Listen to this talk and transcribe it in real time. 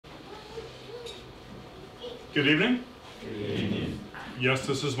Good evening. Good evening. Yes,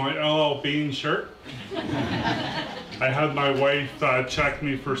 this is my LL Bean shirt. I had my wife check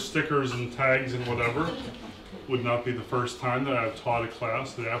me for stickers and tags and whatever. Would not be the first time that I've taught a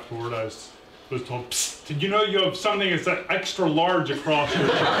class that afterward I was told, "Psst, did you know you have something that's extra large across your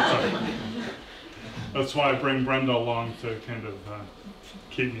shirt?" That's why I bring Brenda along to kind of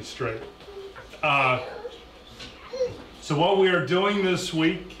keep me straight. So what we are doing this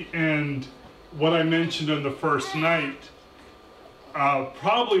week, and what I mentioned in the first night,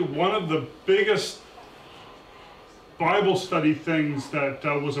 probably one of the biggest Bible study things that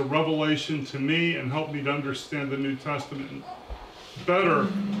was a revelation to me and helped me to understand the New Testament better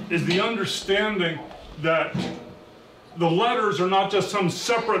is the understanding that the letters are not just some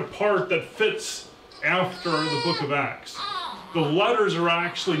separate part that fits after the book of Acts. The letters are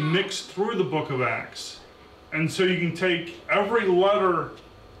actually mixed through the book of Acts. And so you can take every letter,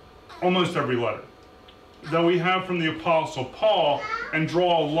 almost every letter, that we have from the Apostle Paul and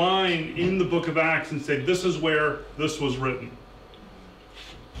draw a line in the book of Acts and say, this is where this was written.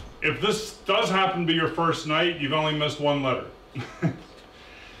 If this does happen to be your first night, you've only missed one letter.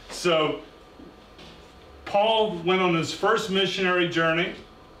 So, Paul went on his first missionary journey.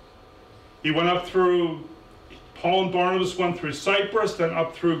 He went up through, Paul and Barnabas went through Cyprus, then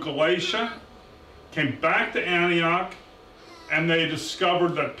up through Galatia, came back to Antioch, and they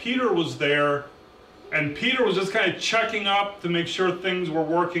discovered that Peter was there. And Peter was just kind of checking up to make sure things were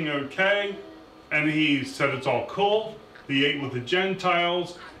working okay. And he said it's all cool. He ate with the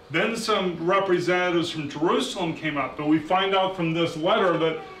Gentiles. Then some representatives from Jerusalem came up. But we find out from this letter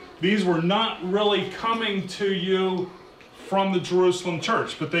that these were not really coming to you from the Jerusalem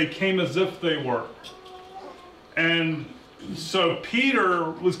church, but they came as if they were. And so Peter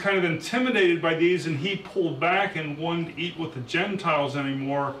was kind of intimidated by these, and he pulled back and wouldn't eat with the Gentiles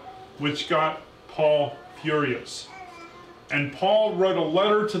anymore, which got Paul furious. And Paul wrote a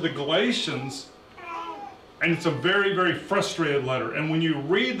letter to the Galatians, and it's a very, very frustrated letter. And when you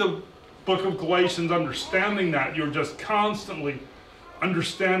read the book of Galatians, understanding that, you're just constantly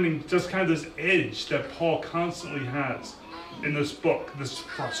understanding just kind of this edge that Paul constantly has in this book, this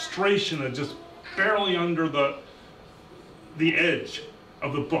frustration that just barely under the edge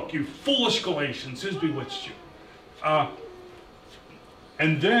of the book. You foolish Galatians, who's bewitched you?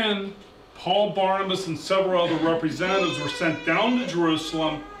 And then Paul, Barnabas, and several other representatives were sent down to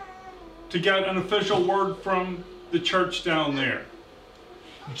Jerusalem to get an official word from the church down there.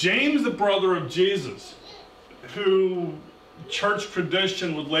 James, the brother of Jesus, who church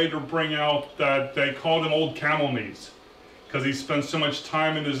tradition would later bring out that they called him Old Camel Knees because he spent so much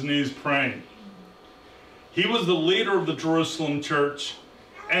time in his knees praying. He was the leader of the Jerusalem church,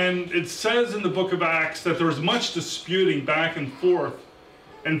 and it says in the book of Acts that there was much disputing back and forth.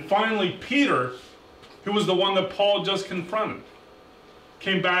 And finally, Peter, who was the one that Paul just confronted,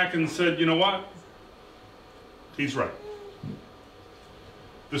 came back and said, you know what? He's right.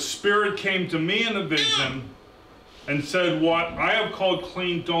 The Spirit came to me in a vision and said, what I have called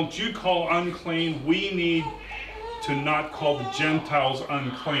clean, don't you call unclean. We need to not call the Gentiles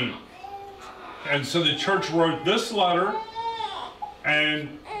unclean. And so the church wrote this letter,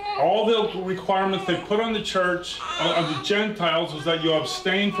 and all the requirements they put on the church, of the Gentiles, was that you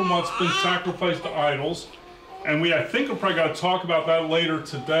abstain from what's been sacrificed to idols. And I think we're probably going to talk about that later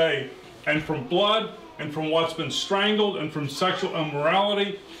today. And from blood, and from what's been strangled, and from sexual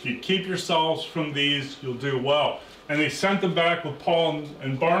immorality, you keep yourselves from these, you'll do well. And they sent them back with Paul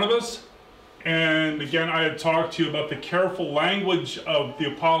and Barnabas. And again, I had talked to you about the careful language of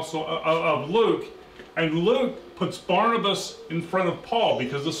the apostle, of Luke. And Luke puts Barnabas in front of Paul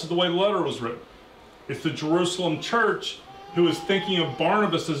because this is the way the letter was written. It's the Jerusalem church who is thinking of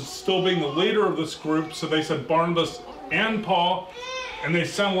Barnabas as still being the leader of this group. So they said Barnabas and Paul, and they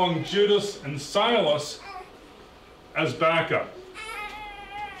sent along Judas and Silas as backup.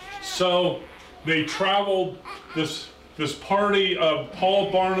 So they traveled this party of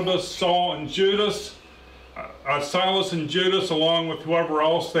Paul, Barnabas, Saul, and Judas, Silas and Judas, along with whoever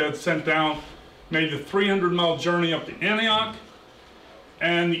else they had sent down, made the 300-mile journey up to Antioch.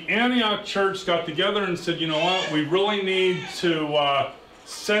 And the Antioch church got together and said, you know what, we really need to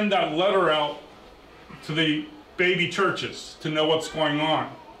send that letter out to the baby churches to know what's going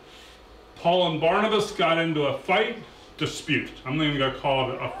on. Paul and Barnabas got into a dispute. I'm not even going to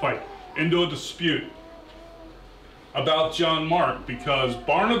call it a fight. Into a dispute about John Mark, because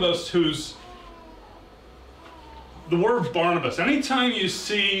Barnabas, who's the word Barnabas, anytime you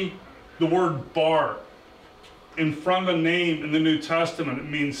see the word bar in front of a name in the New Testament, it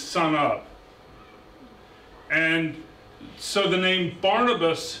means son of. And so the name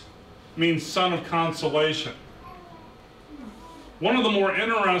Barnabas means son of consolation. One of the more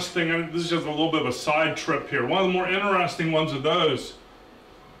interesting, and this is just a little bit of a side trip here, one of the more interesting ones of those,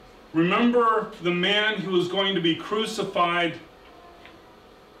 remember the man who was going to be crucified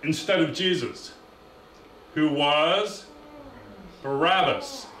instead of Jesus, who was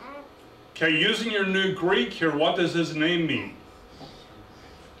Barabbas. Okay, using your new Greek here, what does his name mean?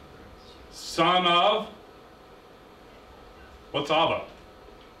 Son of, what's Abba?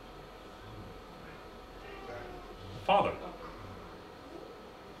 Father.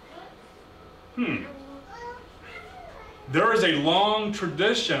 There is a long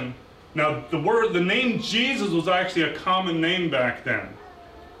tradition. Now, the name Jesus was actually a common name back then.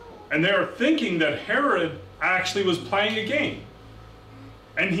 And they are thinking that Herod actually was playing a game.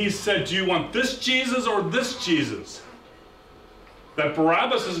 And he said, do you want this Jesus or this Jesus? That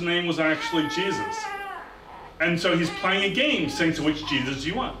Barabbas' name was actually Jesus. And so he's playing a game, saying, so which Jesus do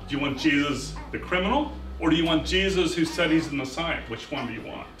you want? Do you want Jesus the criminal? Or do you want Jesus who said he's the Messiah? Which one do you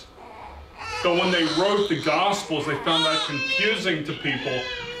want? So when they wrote the Gospels, they found that confusing to people.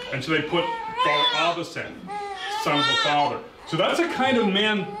 And so they put Barabbas in, son of the Father. So that's the kind of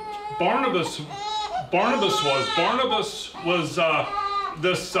man Barnabas was. Barnabas was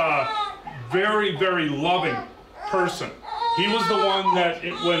this very, very loving person. He was the one that,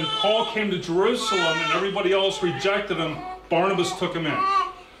 when Paul came to Jerusalem and everybody else rejected him, Barnabas took him in.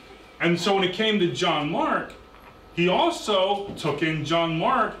 And so when it came to John Mark, he also took in John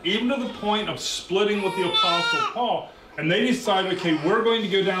Mark, even to the point of splitting with the Apostle Paul. And they decided, okay, we're going to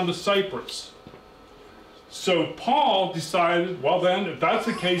go down to Cyprus. So Paul decided, well then, if that's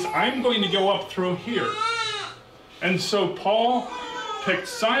the case, I'm going to go up through here. And so Paul picked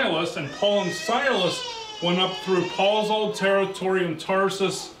Silas, and Paul and Silas went up through Paul's old territory in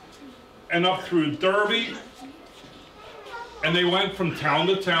Tarsus and up through Derbe. And they went from town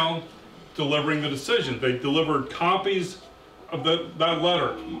to town delivering the decision. They delivered copies of that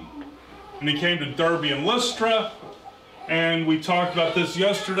letter. And he came to Derbe and Lystra, and we talked about this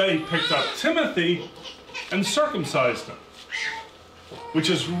yesterday. He picked up Timothy and circumcised him, which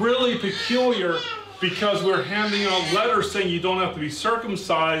is really peculiar because we're handing out letters saying you don't have to be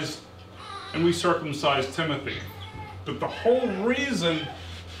circumcised, and we circumcised Timothy. But the whole reason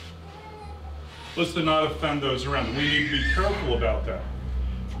was to not offend those around. We need to be careful about that.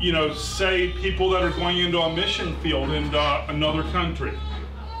 You know, say people that are going into a mission field in another country,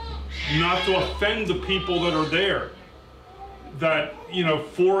 not to offend the people that are there. That, you know,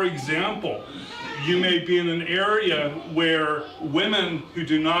 for example, you may be in an area where women who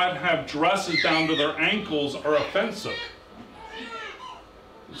do not have dresses down to their ankles are offensive.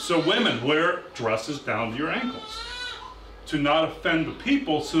 So women, wear dresses down to your ankles to not offend the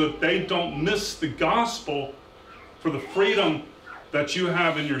people so that they don't miss the gospel for the freedom that you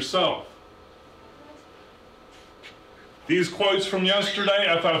have in yourself. These quotes from yesterday,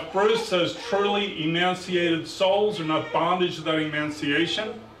 F.F. Bruce says, truly emancipated souls are not bondage to that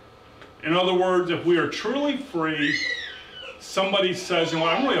emanciation. In other words, if we are truly free, somebody says, you know,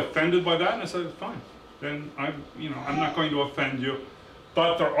 I'm really offended by that, and I say, fine, then I'm not going to offend you.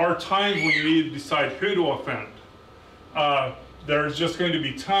 But there are times when you need to decide who to offend. There's just going to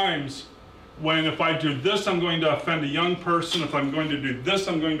be times when if I do this, I'm going to offend a young person. If I'm going to do this,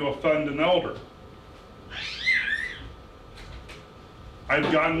 I'm going to offend an elder. I've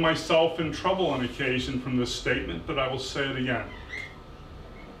gotten myself in trouble on occasion from this statement, but I will say it again.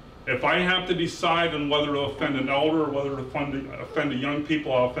 If I have to decide on whether to offend an elder or whether to offend a young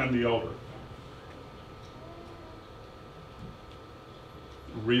people, I'll offend the elder.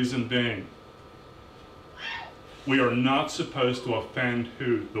 Reason being, we are not supposed to offend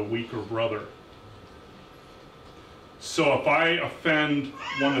who? The weaker brother. So if I offend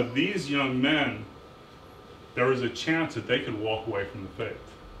one of these young men, there is a chance that they could walk away from the faith.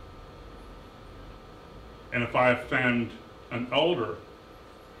 And if I offend an elder,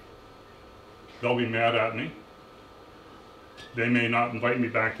 they'll be mad at me. They may not invite me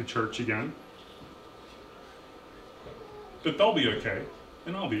back to church again. But they'll be okay,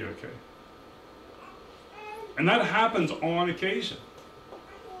 and I'll be okay. And that happens on occasion.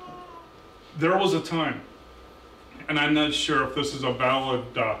 There was a time, and I'm not sure if this is a valid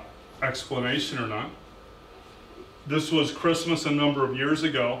explanation or not. This was Christmas a number of years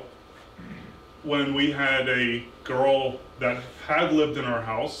ago when we had a girl that had lived in our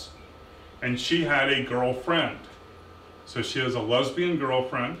house, and she had a girlfriend. So she has a lesbian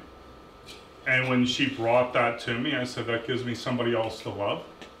girlfriend, and when she brought that to me, I said, that gives me somebody else to love.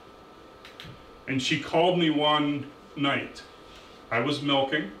 And she called me one night. I was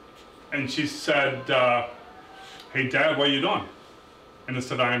milking, and she said, hey Dad, what are you doing? And I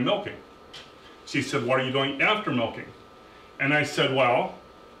said, I am milking. She said, what are you doing after milking? And I said, well,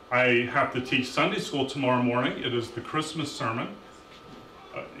 I have to teach Sunday school tomorrow morning. It is the Christmas sermon.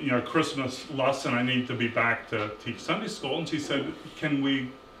 Christmas lesson. I need to be back to teach Sunday school. And she said,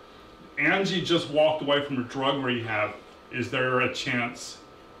 Angie just walked away from her drug rehab. Is there a chance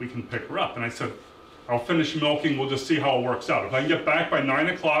we can pick her up? And I said, I'll finish milking. We'll just see how it works out. If I can get back by 9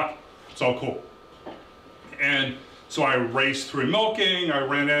 o'clock, it's all cool. And so I raced through milking. I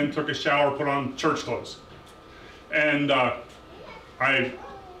ran in, took a shower, put on church clothes. And I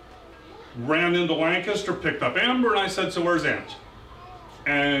ran into Lancaster, picked up Amber, and I said, so where's Ange?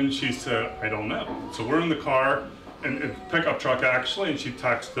 And she said, I don't know. So we're in the car, and pickup truck actually, and she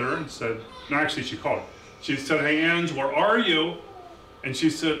texted her and said, no, actually she called her. She said, hey Ange, where are you? And she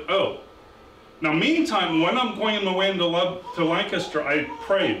said, oh. Now meantime, when I'm going on the way into Lancaster, I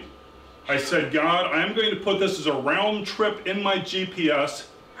prayed. I said, God, I'm going to put this as a round trip in my GPS,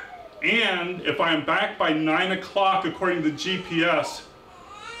 and if I'm back by 9 o'clock according to the GPS,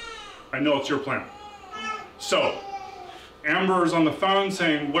 I know it's your plan. So, Amber is on the phone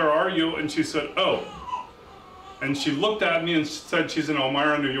saying, where are you? And she said, oh. And she looked at me and said she's in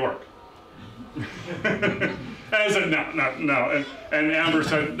Elmira, New York. I said, no. And Amber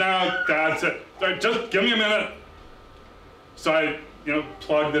said, no, Dad said, just give me a minute. So I,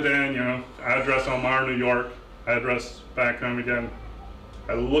 plugged it in, address Elmira, New York, address back home again.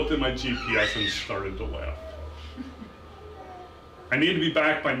 I looked at my GPS and started to laugh. I need to be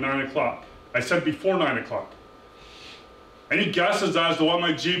back by 9 o'clock. I said before 9 o'clock. Any guesses as to what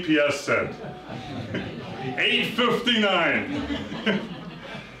my GPS said? 8:59.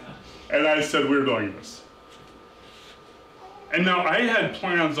 And I said, we're doing this. And now I had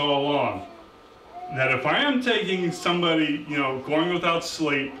plans all along that if I am taking somebody, going without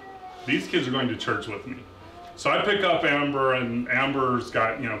sleep, these kids are going to church with me. So I pick up Amber, and Amber's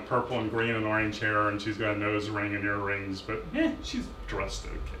got, purple and green and orange hair, and she's got a nose ring and earrings, but she's dressed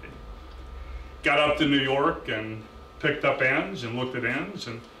okay. Got up to New York and picked up Ange and looked at Ange,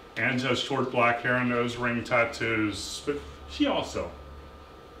 and Ange has short black hair and nose ring tattoos, but she also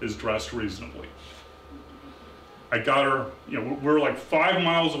is dressed reasonably. I got her, we're like 5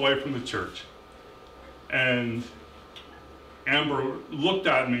 miles away from the church, and Amber looked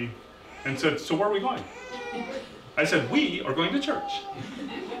at me and said, so where are we going? I said, we are going to church.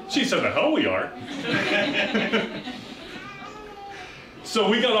 She said, the hell we are. So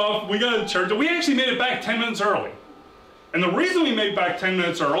we got off, we got to church, and we actually made it back 10 minutes early. And the reason we made back 10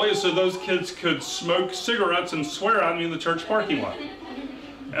 minutes early is so those kids could smoke cigarettes and swear at me in the church parking lot.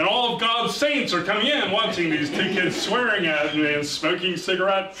 And all of God's saints are coming in watching these two kids swearing at me and smoking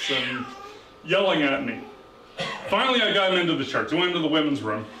cigarettes and yelling at me. Finally, I got them into the church. I went into the women's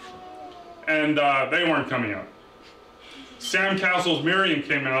room, and they weren't coming out. Sam Castle's Miriam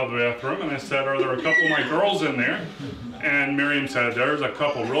came out of the bathroom, and I said, are there a couple of my girls in there? And Miriam said, there's a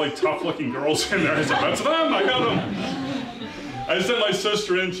couple really tough-looking girls in there. I said, that's them, I got them. I sent my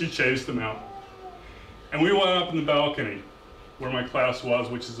sister in, she chased them out. And we went up in the balcony where my class was,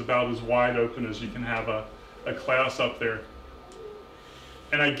 which is about as wide open as you can have a class up there.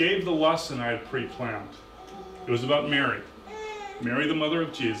 And I gave the lesson I had pre-planned. It was about Mary, Mary the mother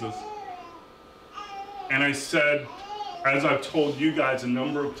of Jesus. And I said, as I've told you guys a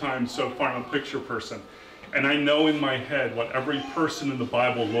number of times so far, I'm a picture person. And I know in my head what every person in the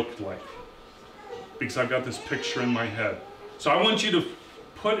Bible looked like, because I've got this picture in my head. So I want you to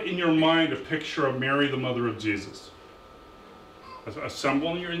put in your mind a picture of Mary, the mother of Jesus.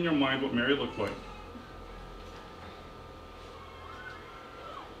 Assemble in your mind what Mary looked like.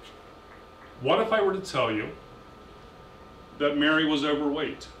 What if I were to tell you that Mary was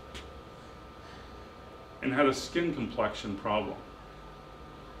overweight and had a skin complexion problem,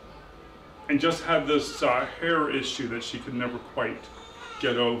 and just had this hair issue that she could never quite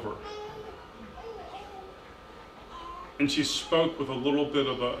get over? And she spoke with a little bit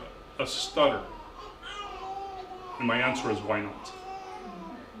of a stutter. And my answer is, why not?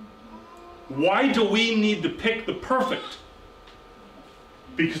 Why do we need to pick the perfect?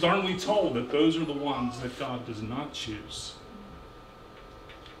 Because aren't we told that those are the ones that God does not choose?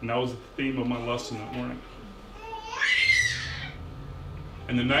 And that was the theme of my lesson that morning.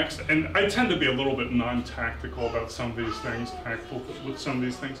 And and I tend to be a little bit non-tactical about some of these things, tactful with some of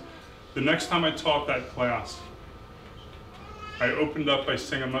these things. The next time I taught that class, I opened up by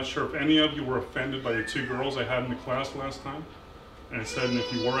saying, I'm not sure if any of you were offended by the two girls I had in the class last time. And I said, and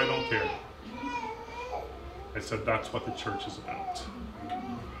if you were, I don't care. I said, that's what the church is about.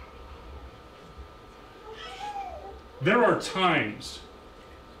 There are times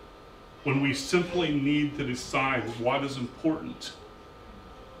when we simply need to decide what is important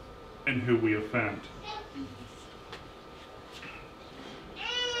and who we offend.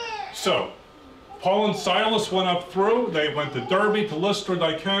 So, Paul and Silas went up through. They went to Derbe, to Lystra,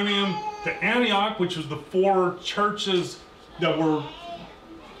 Iconium, to Antioch, which was the 4 churches that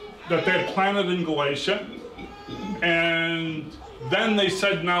they had planted in Galatia. And then they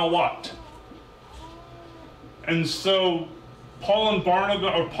said, now what? And so Paul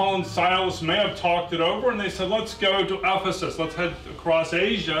and Silas may have talked it over, and they said, let's go to Ephesus, let's head across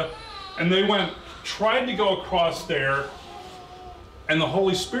Asia. And they tried to go across there, and the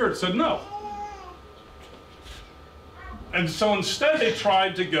Holy Spirit said no. And so instead they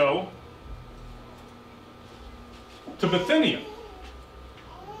tried to go to Bithynia.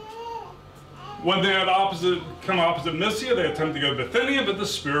 When they had come opposite Mysia, they attempted to go to Bithynia, but the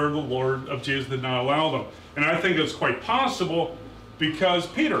Spirit of the Lord of Jesus did not allow them. And I think it's quite possible because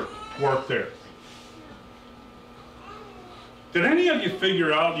Peter worked there. Did any of you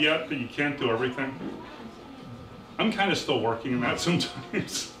figure out yet that you can't do everything? I'm kind of still working on that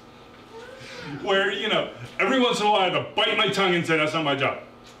sometimes. Where, every once in a while I have to bite my tongue and say, that's not my job.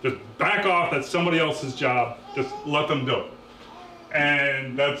 Just back off, that's somebody else's job. Just let them do it.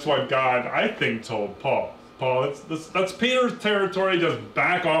 And that's what God, I think, told Paul. Paul, that's Peter's territory, just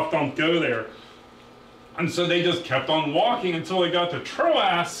back off, don't go there. And so they just kept on walking until they got to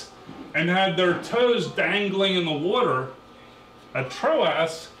Troas and had their toes dangling in the water at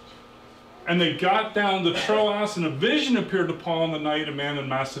Troas. And they got down to Troas, and a vision appeared to Paul in the night, a man in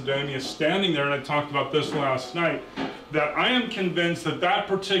Macedonia standing there, and I talked about this last night, that I am convinced that that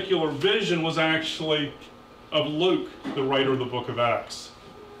particular vision was actually of Luke, the writer of the book of Acts.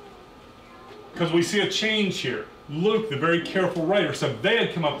 Because we see a change here. Luke, the very careful writer, said they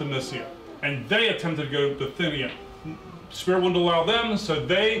had come up to Mysia, and they attempted to go to Bithynia. Spirit wouldn't allow them, so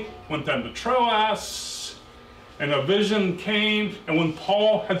they went down to Troas, and a vision came, and when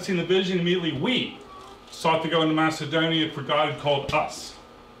Paul had seen the vision, immediately we sought to go into Macedonia, for God had called us.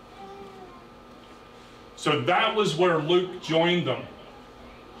 So that was where Luke joined them.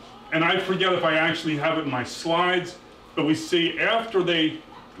 And I forget if I actually have it in my slides, but we see after they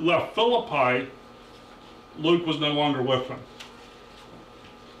left Philippi, Luke was no longer with them.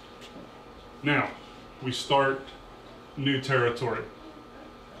 Now, we start new territory.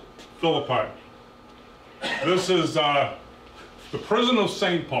 Philippi. This is the prison of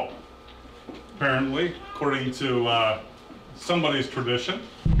St. Paul, apparently, according to somebody's tradition.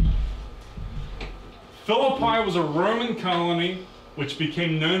 Philippi was a Roman colony which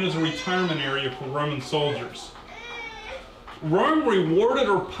became known as a retirement area for Roman soldiers. Rome rewarded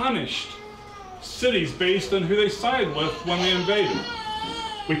or punished cities based on who they sided with when they invaded.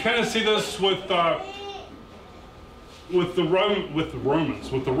 We kind of see this with the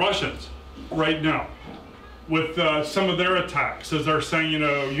Russians right now, with some of their attacks, as they're saying,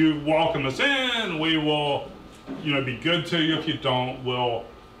 you welcome us in, we will, be good to you. If you don't, we'll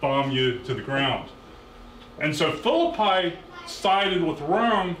bomb you to the ground. And so Philippi sided with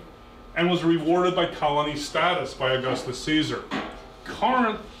Rome and was rewarded by colony status by Augustus Caesar.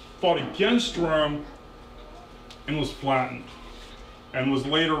 Corinth fought against Rome and was flattened, and was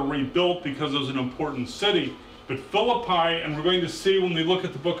later rebuilt because it was an important city. But Philippi, and we're going to see when we look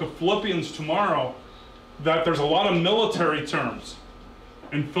at the book of Philippians tomorrow, that there's a lot of military terms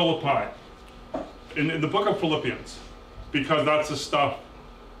in Philippi, in the book of Philippians, because that's the stuff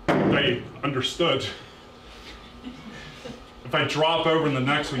they understood. If I drop over in the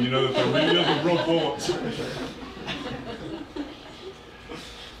next one, you know that they're really real bullets.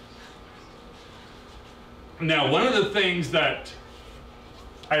 Now, one of the things that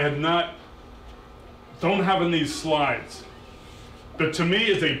I don't have in these slides, but to me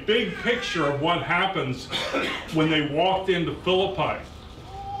is a big picture of what happens when they walked into Philippi.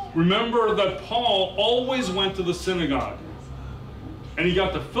 Remember that Paul always went to the synagogue, and he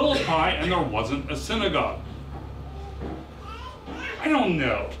got to Philippi and there wasn't a synagogue. I don't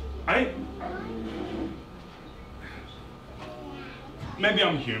know. Maybe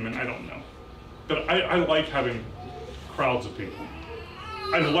I'm human, I don't know. But I like having crowds of people.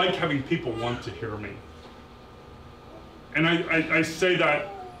 I like having people want to hear me. And I say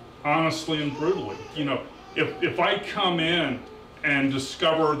that honestly and brutally. If I come in and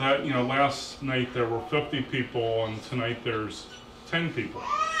discover that, last night there were 50 people and tonight there's 10 people.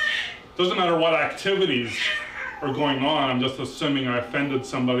 Doesn't matter what activities are going on, I'm just assuming I offended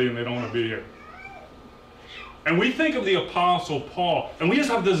somebody and they don't want to be here. And we think of the Apostle Paul, and we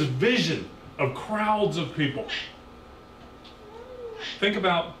just have this vision of crowds of people. Think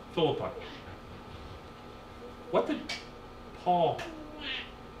about Philippi. What did Paul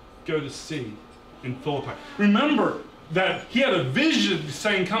go to see in Philippi? Remember, that he had a vision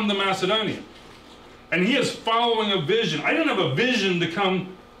saying, come to Macedonia. And he is following a vision. I didn't have a vision to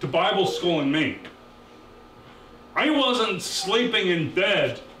come to Bible school in Maine. I wasn't sleeping in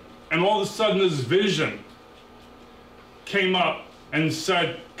bed, and all of a sudden this vision came up and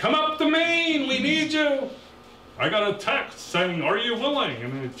said, come up to Maine, we need you. I got a text saying, are you willing?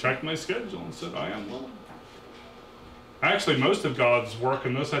 And I checked my schedule and said, I am willing. Actually, most of God's work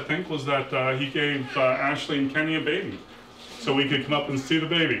in this, I think, was that he gave Ashley and Kenny a baby so we could come up and see the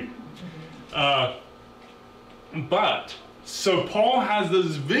baby. So Paul has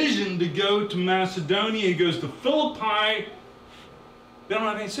this vision to go to Macedonia. He goes to Philippi. They don't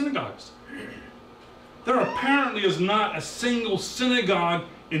have any synagogues. There apparently is not a single synagogue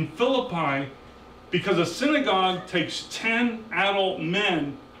in Philippi, because a synagogue takes 10 adult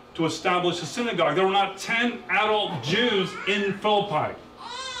men to establish a synagogue. There were not 10 adult Jews in Philippi.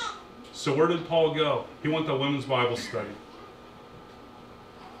 So where did Paul go? He went to a women's Bible study.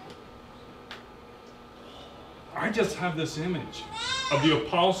 I just have this image of the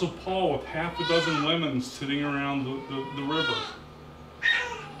Apostle Paul with half a dozen women sitting around the river.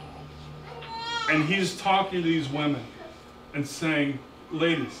 And he's talking to these women and saying,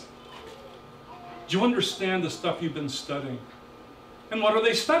 ladies, do you understand the stuff you've been studying? And what are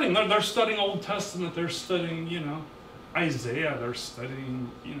they studying? They're studying Old Testament. They're studying, Isaiah. They're studying,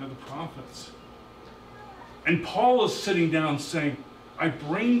 the prophets. And Paul is sitting down saying, I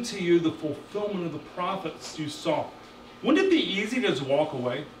bring to you the fulfillment of the prophets you saw. Wouldn't it be easy to just walk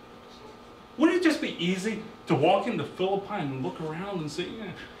away? Wouldn't it just be easy to walk into Philippi and look around and say,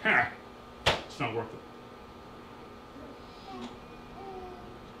 it's not worth it?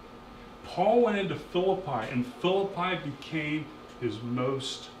 Paul went into Philippi, and Philippi became his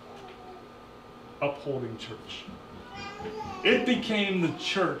most upholding church. It became the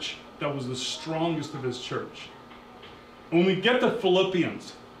church that was the strongest of his church. When we get to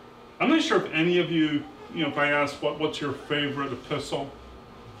Philippians, I'm not sure if any of you, if I ask what's your favorite epistle,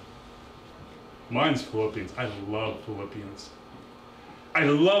 mine's Philippians. I love Philippians. I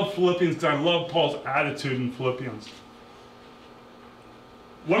love Philippians because I love Paul's attitude in Philippians.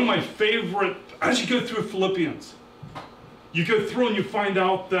 One of my favorite, as you go through Philippians, you go through and you find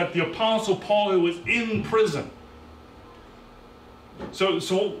out that the Apostle Paul, who was in prison.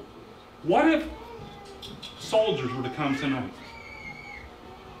 So what if soldiers were to come tonight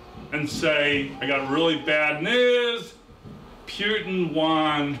and say, I got really bad news, Putin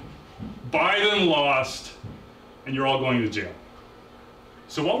won, Biden lost, and you're all going to jail?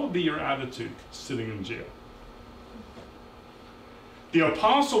 So what would be your attitude sitting in jail? The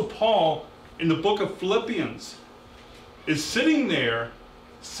Apostle Paul in the book of Philippians is sitting there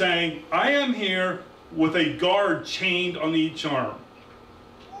saying, I am here with a guard chained on each arm.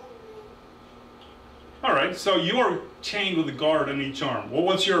 All right, so you are chained with a guard on each arm. Well,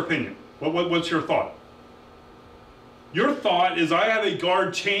 what's your opinion? What's your thought? Your thought is, I have a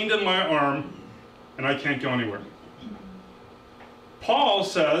guard chained in my arm and I can't go anywhere. Paul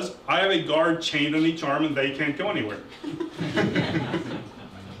says, I have a guard chained on each arm and they can't go anywhere.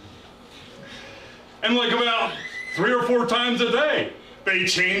 And like about 3 or 4 times a day, they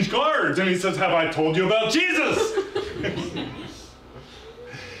change guards. And he says, have I told you about Jesus?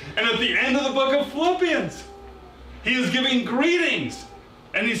 And at the end of the book of Philippians, he is giving greetings.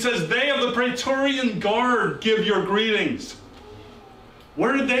 And he says, they of the Praetorian Guard give your greetings.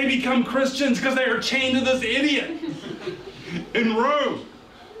 Where did they become Christians? Because they are chained to this idiot in Rome.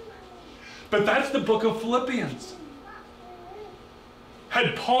 But that's the book of Philippians.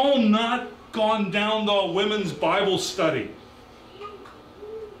 Had Paul not gone down to a women's Bible study,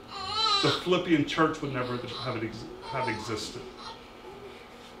 the Philippian church would never have existed.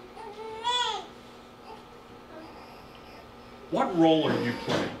 What role are you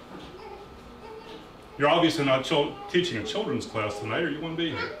playing? You're obviously not teaching a children's class tonight, or you wouldn't be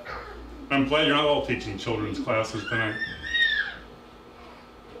here. I'm glad you're not all teaching children's classes tonight.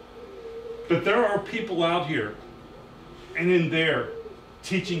 But there are people out here and in there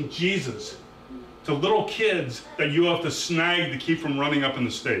teaching Jesus to little kids that you have to snag to keep from running up on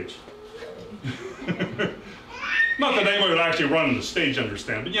the stage. Not that anybody would actually run on the stage,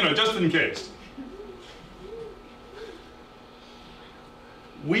 understand, but just in case.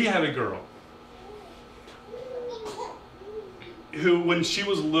 We had a girl who, when she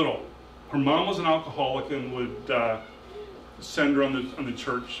was little, her mom was an alcoholic and would send her on a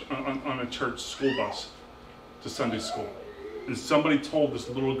church school bus to Sunday school. And somebody told this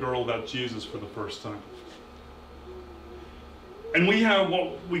little girl about Jesus for the first time. And we have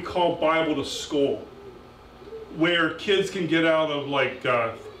what we call Bible to School, where kids can get out of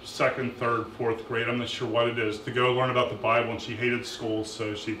second, third, fourth grade, I'm not sure what it is, to go learn about the Bible, and she hated school,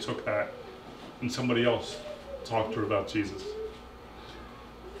 so she took that, and somebody else talked to her about Jesus.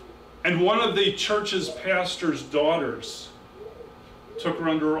 And one of the church's pastor's daughters took her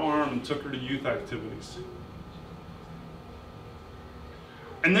under her arm and took her to youth activities.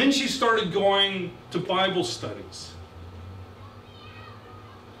 And then she started going to Bible studies.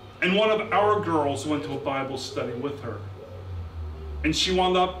 And one of our girls went to a Bible study with her. And she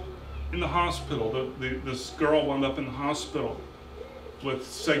wound up in the hospital. This girl wound up in the hospital with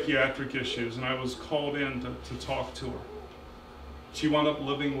psychiatric issues, and I was called in to talk to her. She wound up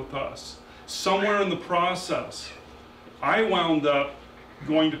living with us. Somewhere in the process, I wound up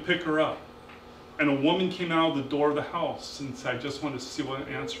going to pick her up, and a woman came out of the door of the house and said, I just wanted to see what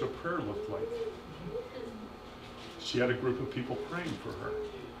an answer to prayer looked like. She had a group of people praying for her.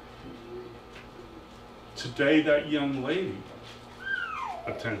 Today, that young lady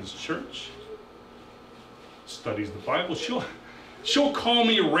attends church, studies the Bible. She'll call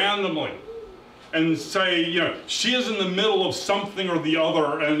me randomly and say, you know, she is in the middle of something or the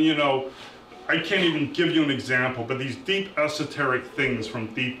other, and, you know, I can't even give you an example, but these deep esoteric things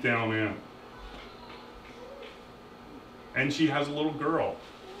from deep down in. And she has a little girl,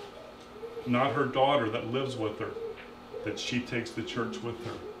 not her daughter, that lives with her, that she takes to church with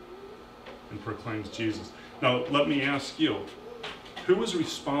her and proclaims Jesus. Now, let me ask you, who was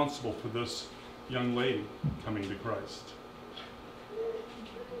responsible for this young lady coming to Christ?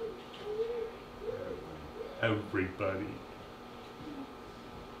 Everybody.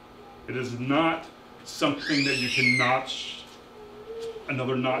 It is not something that you can notch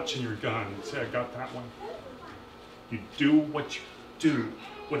another notch in your gun and say, I got that one. You do what you do,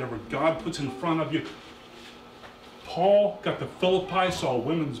 whatever God puts in front of you. Paul got to Philippi, saw a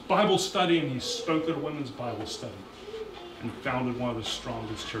women's Bible study, and he spoke at a women's Bible study and founded one of the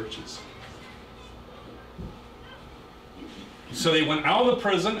strongest churches. So they went out of the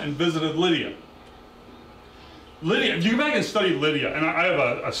prison and visited Lydia. Lydia, if you go back and study Lydia, and I have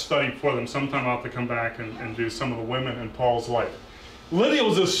a study for them, sometime I'll have to come back and do some of the women in Paul's life. Lydia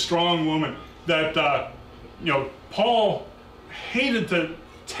was this strong woman that, you know, Paul hated to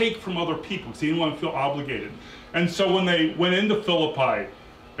take from other people because he didn't want to feel obligated. And so when they went into Philippi,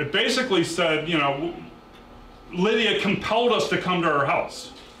 it basically said, you know, Lydia compelled us to come to her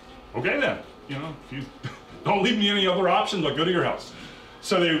house. Okay then, you know, if you don't leave me any other options, I'll go to your house.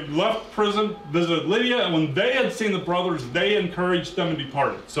 So they left prison, visited Lydia, and when they had seen the brothers, they encouraged them and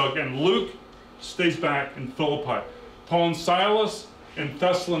departed. So again, Luke stays back in Philippi. Paul and Silas in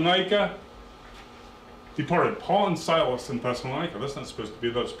Thessalonica departed. Paul and Silas in Thessalonica. That's not supposed to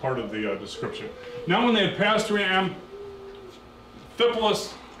be, that's part of the description. Now when they had passed through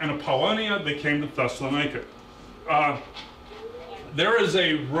Amphipolis and Apollonia, they came to Thessalonica. There is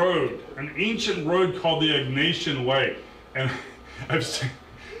a road, an ancient road called the Ignatian Way. And I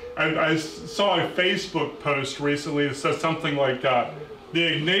saw a Facebook post recently that says something like, the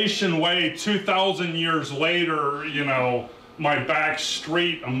Ignatian Way 2,000 years later, you know, my back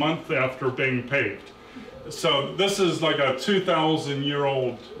street a month after being paved. So this is like a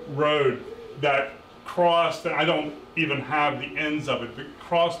 2,000-year-old road that crossed, I don't even have the ends of it, but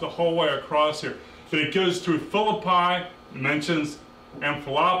crossed the whole way across here. But it goes through Philippi, it mentions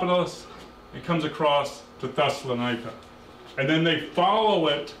Amphipolis, it comes across to Thessalonica. And then they follow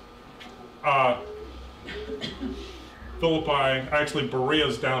it, Philippi, actually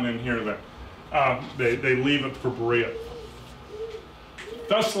Berea's down in here then. They leave it for Berea.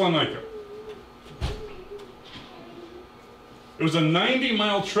 Thessalonica. It was a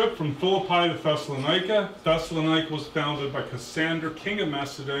 90-mile trip from Philippi to Thessalonica. Thessalonica was founded by Cassander, king of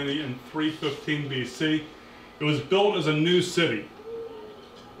Macedonia, in 315 BC. It was built as a new city.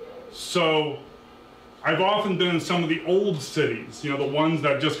 So I've often been in some of the old cities, you know, the ones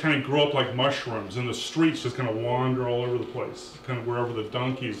that just kind of grew up like mushrooms, and the streets just kind of wander all over the place, kind of wherever the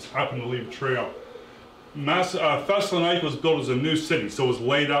donkeys happen to leave a trail. Thessalonica was built as a new city, so it was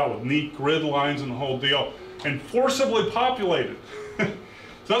laid out with neat grid lines and the whole deal, and forcibly populated. So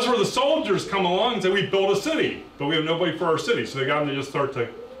that's where the soldiers come along and say, we built a city, but we have nobody for our city. So they got them to just start to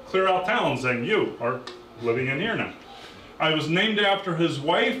clear out town, saying, you are living in here now. It was named after his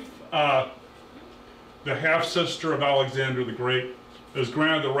wife, the half-sister of Alexander the Great. It was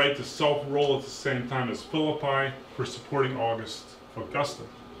granted the right to self-rule at the same time as Philippi for supporting Augustus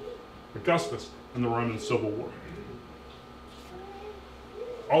in the Roman Civil War.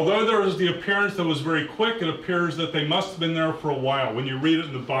 Although there is the appearance that was very quick, it appears that they must have been there for a while when you read it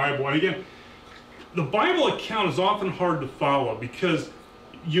in the Bible. And again, the Bible account is often hard to follow because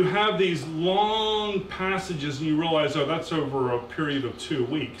you have these long passages and you realize, oh, that's over a period of 2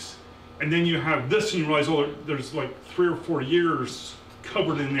 weeks. And then you have this and you realize, oh, there's like 3 or 4 years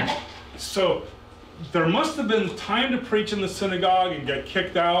covered in there. So there must have been time to preach in the synagogue and get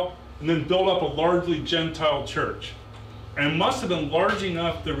kicked out and then build up a largely Gentile church. And it must have been large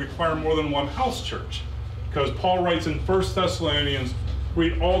enough to require more than one house church. Because Paul writes in 1 Thessalonians,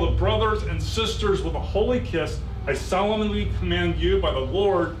 "Greet all the brothers and sisters with a holy kiss. I solemnly command you by the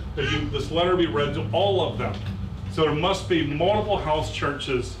Lord that this letter be read to all of them." So there must be multiple house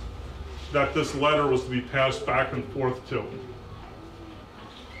churches that this letter was to be passed back and forth to.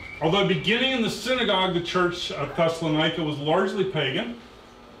 Although beginning in the synagogue, the church of Thessalonica was largely pagan.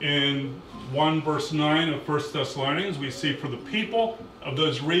 In 1 verse 9 of 1 Thessalonians, we see, "For the people of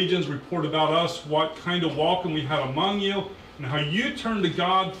those regions report about us what kind of welcome we had among you, and how you turned to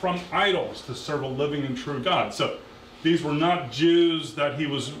God from idols to serve a living and true God." So these were not Jews that he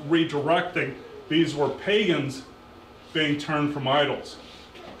was redirecting. These were pagans being turned from idols.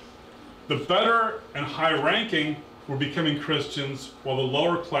 The better and high-ranking were becoming Christians, while the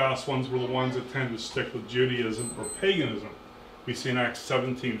lower class ones were the ones that tended to stick with Judaism or paganism. We see in Acts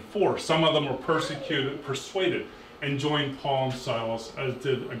 17:4, some of them were persuaded, and joined Paul and Silas, as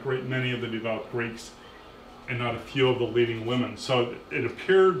did a great many of the devout Greeks, and not a few of the leading women. So it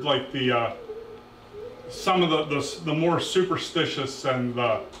appeared like some of the more superstitious and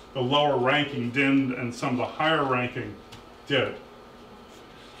the lower ranking didn't, and some of the higher ranking did.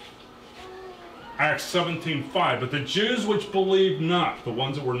 Acts 17:5, "But the Jews which believed not," the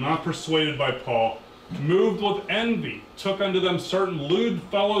ones that were not persuaded by Paul, "moved with envy, took unto them certain lewd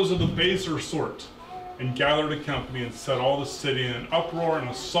fellows of the baser sort, and gathered a company, and set all the city in an uproar, and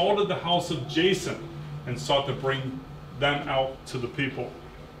assaulted the house of Jason, and sought to bring them out to the people.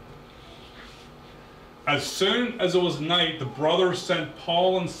 As soon as it was night, the brothers sent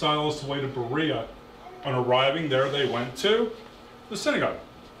Paul and Silas away to Berea. On arriving there, they went to the synagogue."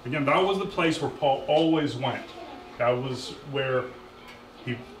 Again, that was the place where Paul always went. That was where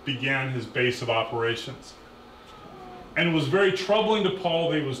he began his base of operations. And it was very troubling to Paul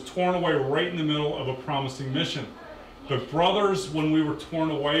that he was torn away right in the middle of a promising mission. "But brothers, when we were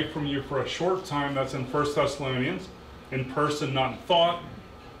torn away from you for a short time," that's in 1 Thessalonians, "in person, not in thought,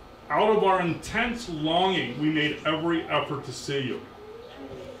 out of our intense longing, we made every effort to see you."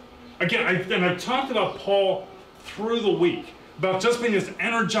 Again, I've talked about Paul through the week, about just being this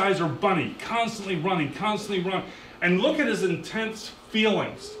Energizer bunny, constantly running, and look at his intense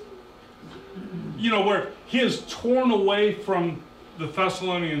feelings. You know, where he is torn away from the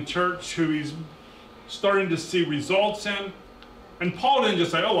Thessalonian church, who he's starting to see results in. And Paul didn't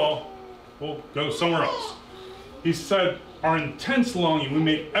just say, "Oh, well, we'll go somewhere else." He said, "Our intense longing, we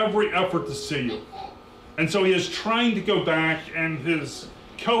made every effort to see you." And so he is trying to go back, and his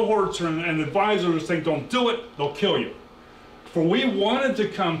cohorts and advisors are saying, "Don't do it, they'll kill you. For we wanted to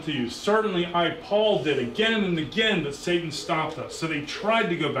come to you. Certainly I, Paul, did again and again, but Satan stopped us." So they tried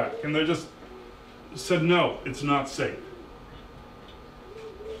to go back, and they just said, "No, it's not safe."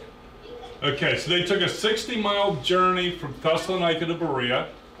 Okay, so they took a 60-mile journey from Thessalonica to Berea.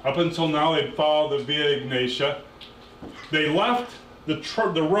 Up until now, they'd followed the Via Ignatia. They left the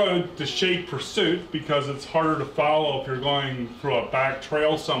road to shade pursuit, because it's harder to follow if you're going through a back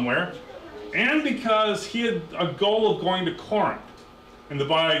trail somewhere, and because he had a goal of going to Corinth. And the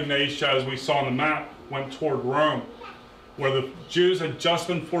Via Ignatia, as we saw on the map, went toward Rome, where the Jews had just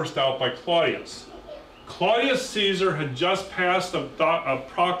been forced out by Claudius. Claudius Caesar had just passed a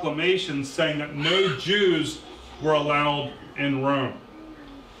proclamation saying that no Jews were allowed in Rome.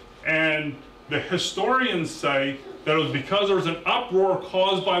 And the historians say that it was because there was an uproar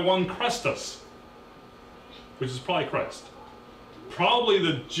caused by one Christus, which is probably Christ. Probably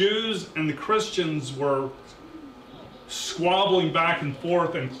the Jews and the Christians were squabbling back and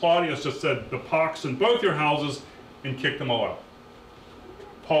forth, and Claudius just said, "The pox in both your houses," and kicked them all out.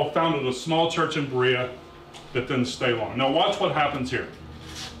 Paul founded a small church in Berea that didn't stay long. Now watch what happens here.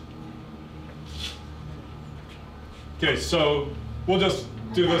 Okay, so we'll just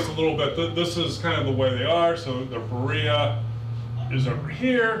do this a little bit. This is kind of the way they are. So the Berea is over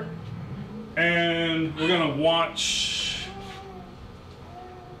here, and we're going to watch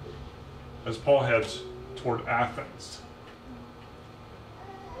as Paul heads toward Athens.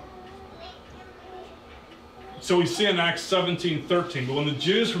 So we see in Acts 17:13, "But when the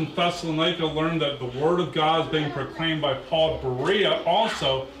Jews from Thessalonica learned that the word of God is being proclaimed by Paul at Berea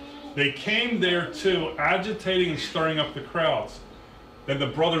also, they came there too, agitating and stirring up the crowds. Then the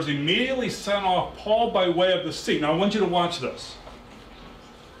brothers immediately sent off Paul by way of the sea." Now I want you to watch this.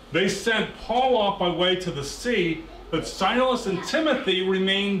 They sent Paul off by way to the sea, But Silas and Timothy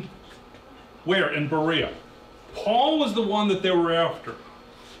remained where? In Berea. Paul was the one that they were after.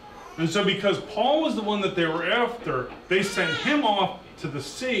 And so because Paul was the one that they were after, they sent him off to the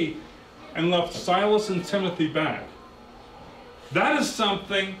sea and left Silas and Timothy back. That is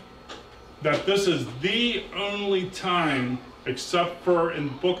something that this is the only time, except for in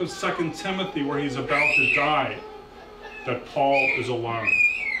the book of 2 Timothy where he's about to die, that Paul is alone.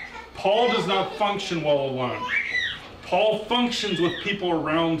 Paul does not function well alone. Paul functions with people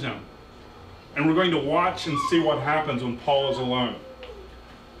around him. And we're going to watch and see what happens when Paul is alone.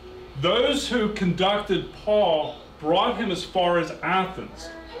 Those who conducted Paul brought him as far as Athens.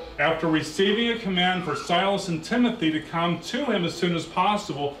 After receiving a command for Silas and Timothy to come to him as soon as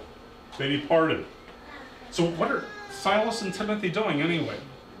possible, they departed. So what are Silas and Timothy doing anyway?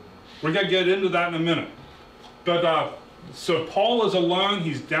 We're going to get into that in a minute. But so Paul is alone.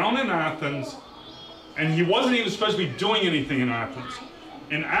 He's down in Athens, and he wasn't even supposed to be doing anything in Athens.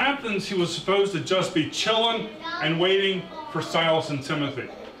 In Athens, he was supposed to just be chilling and waiting for Silas and Timothy.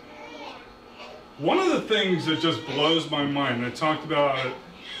 One of the things that just blows my mind, and I talked about it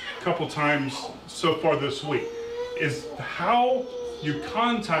a couple times so far this week, is how you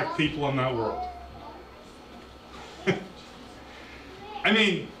contact people in that world. I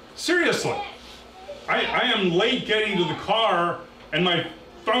mean, seriously. I am late getting to the car, and my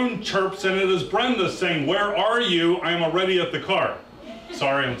phone chirps, and it is Brenda saying, "Where are you? I am already at the car."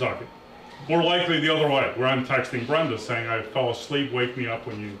 Sorry, I'm talking. More likely the other way, where I'm texting Brenda saying, "I fell asleep, wake me up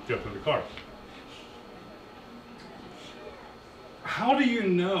when you get to the car." How do you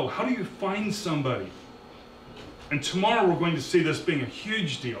know? How do you find somebody? And tomorrow we're going to see this being a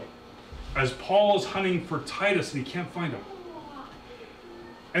huge deal, as Paul is hunting for Titus and he can't find him.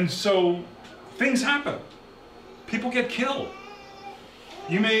 And so things happen. People get killed.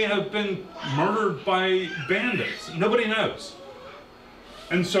 You may have been murdered by bandits. Nobody knows.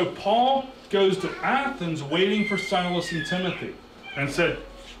 And so Paul goes to Athens waiting for Silas and Timothy and said,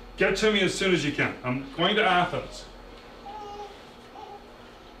 "Get to me as soon as you can. I'm going to Athens."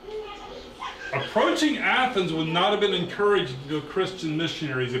 Approaching Athens would not have been encouraged to Christian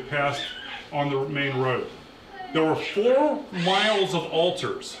missionaries that passed on the main road. There were 4 miles of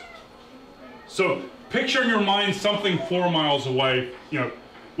altars. So picture in your mind something 4 miles away. You know,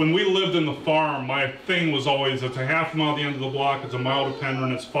 when we lived in the farm, my thing was always, it's a half mile at the end of the block, it's a mile to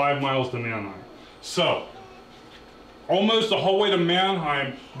Penryn, it's 5 miles to Mannheim. So, almost the whole way to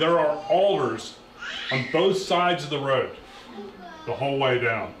Mannheim, there are altars on both sides of the road, the whole way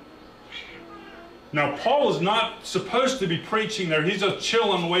down. Now, Paul is not supposed to be preaching there. He's just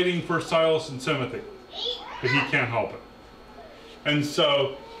chilling, waiting for Silas and Timothy. But he can't help it. And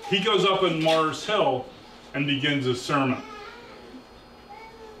so, he goes up in Mars Hill and begins his sermon.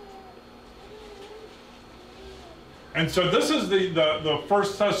 And so this is the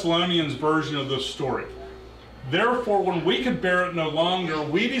First Thessalonians version of this story. Therefore, when we could bear it no longer,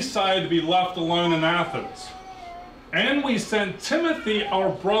 we decided to be left alone in Athens. And we sent Timothy, our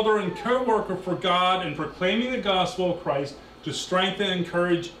brother and co-worker for God, in proclaiming the gospel of Christ to strengthen and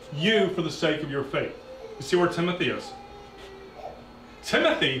encourage you for the sake of your faith. You see where Timothy is?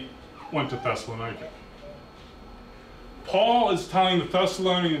 Timothy went to Thessalonica. Paul is telling the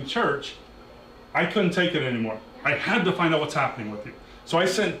Thessalonian church, I couldn't take it anymore. I had to find out what's happening with you. So I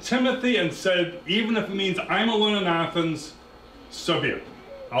sent Timothy and said, even if it means I'm alone in Athens, so be it.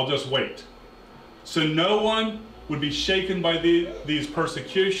 I'll just wait. So no one would be shaken by these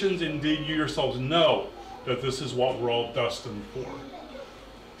persecutions. Indeed, you yourselves know that this is what we're all destined for.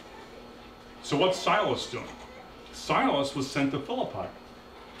 So what's Silas doing? Silas was sent to Philippi.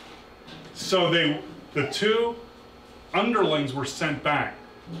 So the 2 underlings were sent back.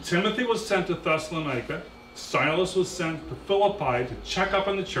 Timothy was sent to Thessalonica. Silas was sent to Philippi to check up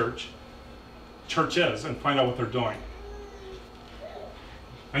on the churches, and find out what they're doing.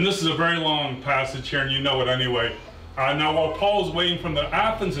 And this is a very long passage here, and you know it anyway. Now, while Paul was waiting from the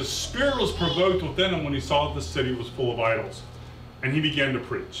Athens, his spirit was provoked within him when he saw that the city was full of idols. And he began to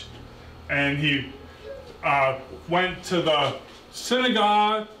preach. And he went to the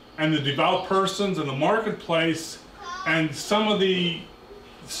synagogue and the devout persons in the marketplace, and some of the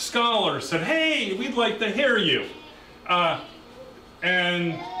scholars said, "Hey, we'd like to hear you."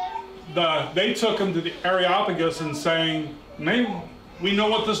 And they took him to the Areopagus and saying, "Maybe we know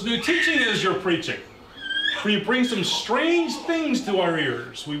what this new teaching is you're preaching. For you bring some strange things to our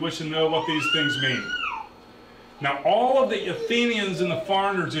ears. We wish to know what these things mean." Now, all of the Athenians and the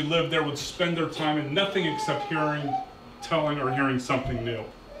foreigners who lived there would spend their time in nothing except telling or hearing something new.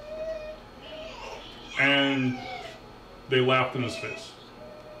 And they laughed in his face.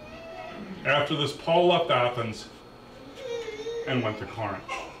 After this, Paul left Athens and went to Corinth.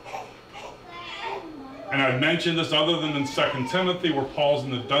 And I've mentioned this other than in 2 Timothy, where Paul's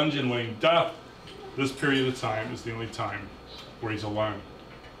in the dungeon waiting death. This period of time is the only time where he's alone.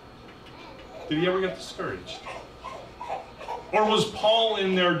 Did he ever get discouraged? Or was Paul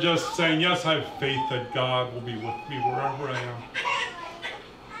in there just saying, yes, I have faith that God will be with me wherever I am?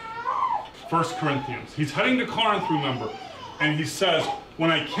 1 Corinthians. He's heading to Corinth, remember. And he says,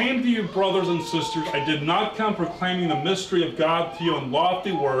 when I came to you, brothers and sisters, I did not come proclaiming the mystery of God to you in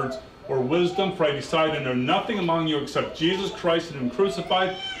lofty words or wisdom, for I decided to know nothing among you except Jesus Christ and Him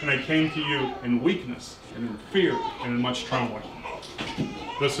crucified, and I came to you in weakness and in fear and in much trembling.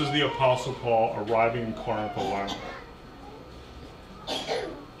 This is the Apostle Paul arriving in Corinth alone.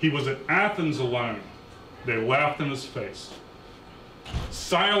 He was at Athens alone. They laughed in his face.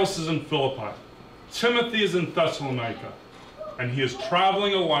 Silas is in Philippi. Timothy is in Thessalonica. And he is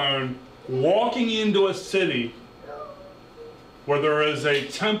traveling alone, walking into a city where there is a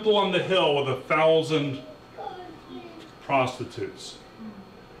temple on the hill with 1,000 prostitutes.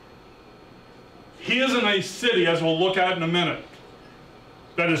 He is in a city, as we'll look at in a minute,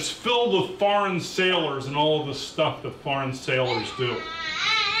 that is filled with foreign sailors and all of the stuff that foreign sailors do.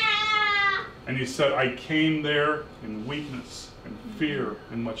 And he said, I came there in weakness and fear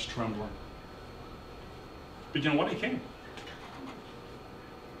and much trembling. But you know what? He came.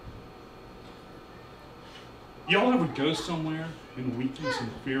 Y'all ever go somewhere in weakness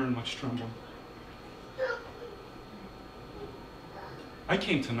and fear and much trembling? I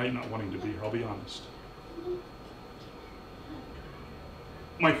came tonight not wanting to be here, I'll be honest.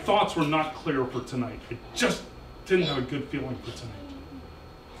 My thoughts were not clear for tonight. I just didn't have a good feeling for tonight.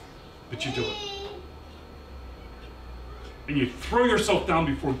 But you do it. And you throw yourself down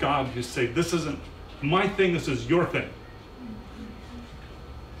before God and you say, this isn't my thing, this is your thing.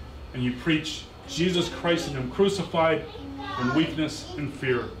 And you preach Jesus Christ and Him crucified in weakness and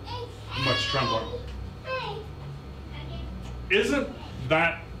fear and much trembling. Isn't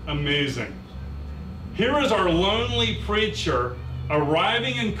that amazing? Here is our lonely preacher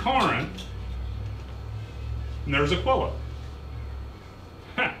arriving in Corinth, and there's Aquila.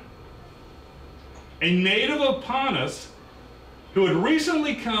 A native of Pontus who had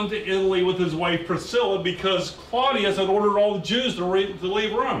recently come to Italy with his wife Priscilla because Claudius had ordered all the Jews to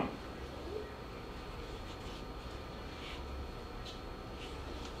leave Rome.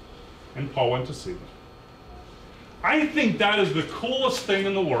 And Paul went to see them. I think that is the coolest thing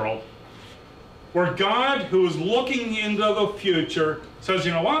in the world, where God, who is looking into the future, says,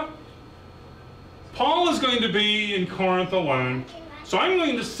 you know what? Paul is going to be in Corinth alone, so I'm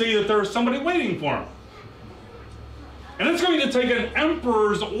going to see that there's somebody waiting for him. And it's going to take an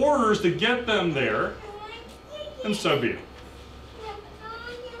emperor's orders to get them there, and so be it.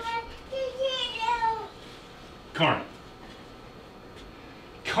 Corinth.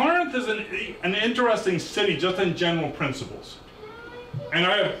 Corinth is an interesting city just in general principles. And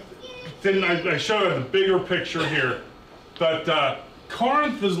I showed a bigger picture here, but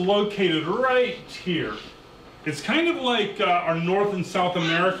Corinth is located right here. It's kind of like our North and South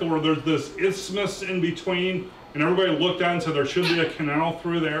America, where there's this isthmus in between, and everybody looked down and said there should be a canal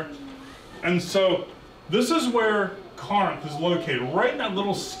through there. And so this is where Corinth is located, right in that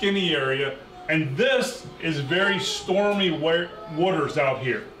little skinny area. And this is very stormy waters out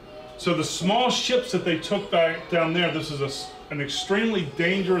here. So the small ships that they took back down there, this is an extremely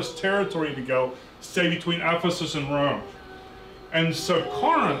dangerous territory to go, say between Ephesus and Rome. And so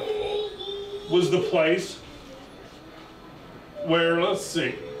Corinth was the place where, let's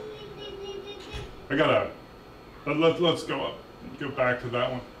see, let's go back to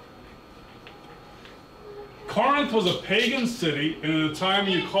that one. Corinth was a pagan city, and at the time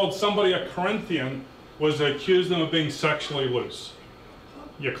you called somebody a Corinthian was to accuse them of being sexually loose.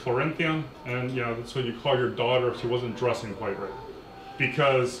 You Corinthian, and that's what you call your daughter if she wasn't dressing quite right.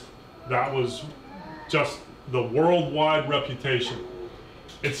 Because that was just the worldwide reputation.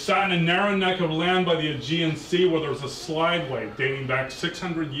 It sat in a narrow neck of land by the Aegean Sea where there was a slideway dating back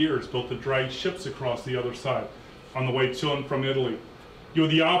 600 years built to drag ships across the other side on the way to and from Italy. You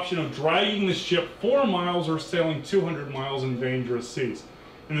had the option of dragging the ship 4 miles or sailing 200 miles in dangerous seas.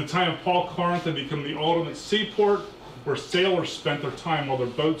 In the time of Paul, Corinth had become the ultimate seaport where sailors spent their time while their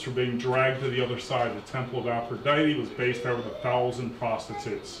boats were being dragged to the other side. The Temple of Aphrodite was based there with 1,000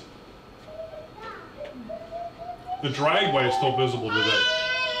 prostitutes. The dragway is still visible today.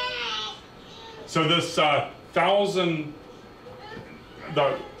 So this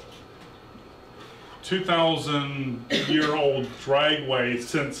 2,000-year-old dragway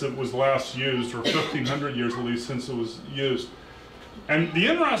since it was last used, or 1,500 years at least since it was used. And the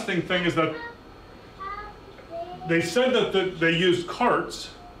interesting thing is that they said that they used carts,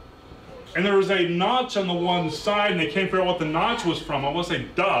 and there was a notch on the one side, and they can't figure out what the notch was from. I want to say,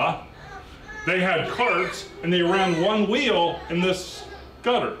 duh. They had carts, and they ran one wheel in this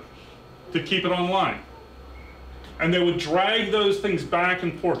gutter to keep it on line. And they would drag those things back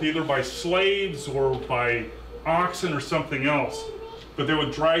and forth, either by slaves or by oxen or something else. But they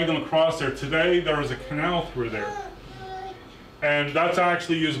would drag them across there. Today, there is a canal through there. And that's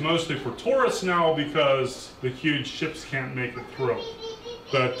actually used mostly for tourists now because the huge ships can't make it through.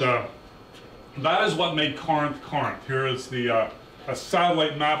 But that is what made Corinth, Corinth. Here is a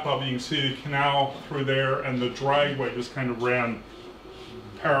satellite map of it. You can see the canal through there, and the dragway just kind of ran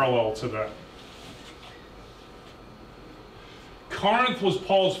parallel to that. Corinth was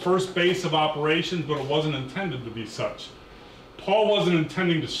Paul's first base of operations, but it wasn't intended to be such. Paul wasn't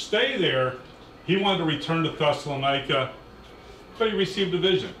intending to stay there. He wanted to return to Thessalonica, but he received a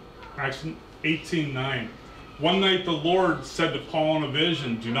vision. Acts 18:9. One night the Lord said to Paul in a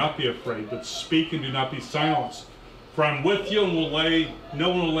vision, "Do not be afraid, but speak and do not be silenced. For I'm with you, and no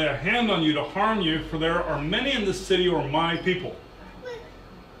one will lay a hand on you to harm you, for there are many in this city who are my people."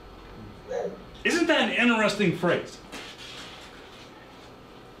 Isn't that an interesting phrase?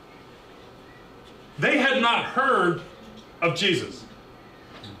 They had not heard of Jesus,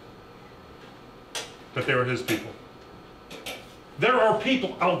 but they were his people. There are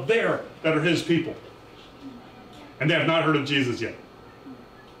people out there that are his people, and they have not heard of Jesus yet.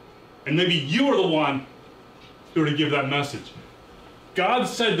 And maybe you are the one who are to give that message. God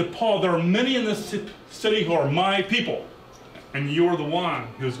said to Paul, there are many in this city who are my people, and you are the one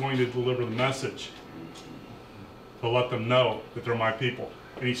who is going to deliver the message to let them know that they're my people.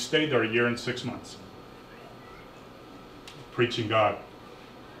 And he stayed there 1 year and 6 months, preaching God.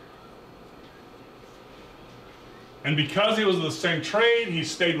 And because he was in the same trade, he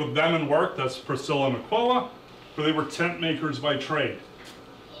stayed with them and worked. That's Priscilla and Aquila, for they were tent makers by trade.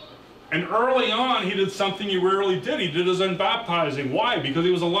 And early on, he did something he rarely did. He did his own baptizing. Why? Because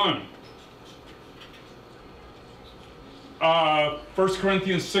he was alone. 1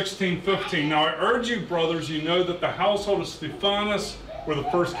 Corinthians 16:15. Now I urge you, brothers, you know that the household of Stephanus were the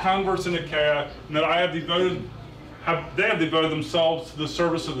first converts in Achaia, and that they have devoted themselves to the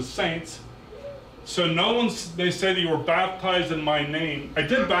service of the saints. So no one may say that you were baptized in my name. I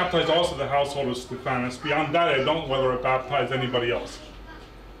did baptize also the household of Stephanus. Beyond that, I don't know whether I baptized anybody else.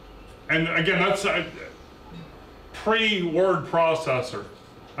 And again, that's a pre-word processor.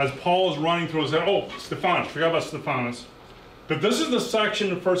 As Paul is running through, he said, oh, Stephanus, forgot about Stephanus. But this is the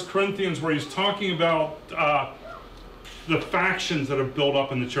section of 1 Corinthians where he's talking about the factions that have built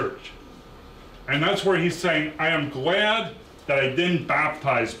up in the church. And that's where he's saying, I am glad that I didn't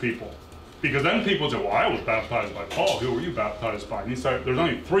baptize people. Because then people say, well, I was baptized by Paul. Who were you baptized by? And he said, there's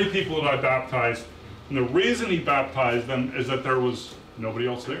only 3 people that I baptized. And the reason he baptized them is that there was nobody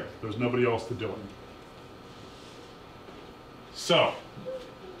else there. There's nobody else to do it. So,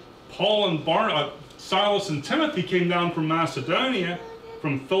 Paul and Silas and Timothy came down from Macedonia,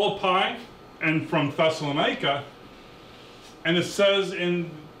 from Philippi, and from Thessalonica. And it says in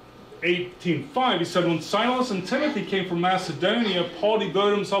 18:5, he said, when Silas and Timothy came from Macedonia, Paul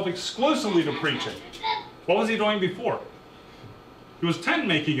devoted himself exclusively to preaching. What was he doing before? He was tent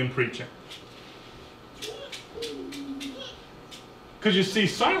making and preaching. Because you see,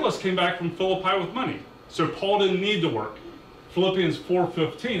 Silas came back from Philippi with money, so Paul didn't need to work. Philippians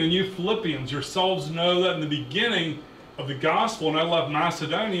 4:15, and you Philippians yourselves know that in the beginning of the gospel, when I left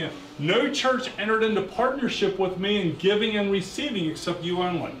Macedonia, no church entered into partnership with me in giving and receiving except you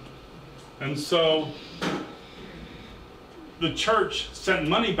only. And so the church sent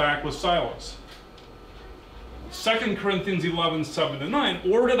money back with Silas. 2 Corinthians 11:7-9,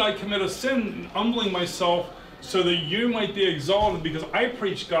 or did I commit a sin humbling myself so that you might be exalted because I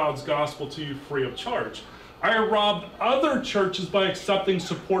preached God's gospel to you free of charge? I robbed other churches by accepting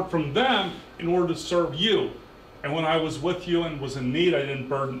support from them in order to serve you. And when I was with you and was in need, I didn't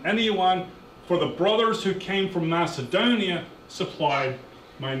burden anyone, for the brothers who came from Macedonia supplied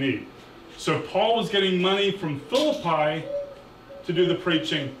my need. So Paul was getting money from Philippi to do the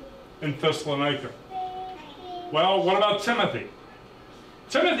preaching in Thessalonica. Well, what about Timothy?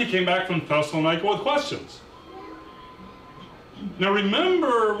 Timothy came back from Thessalonica with questions. Now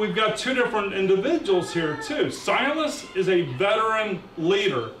remember, we've got 2 different individuals here too. Silas is a veteran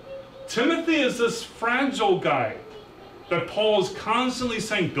leader. Timothy is this fragile guy that Paul is constantly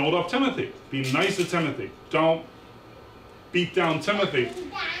saying, build up Timothy. Be nice to Timothy. Don't beat down Timothy.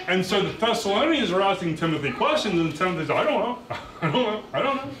 And so the Thessalonians are asking Timothy questions, and Timothy says, I don't know. I don't know. I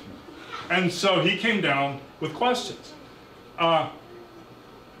don't know. And so he came down with questions.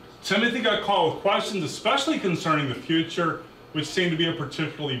 Timothy got called with questions, especially concerning the future, which seemed to be a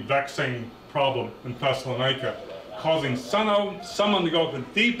particularly vexing problem in Thessalonica, causing someone to go at the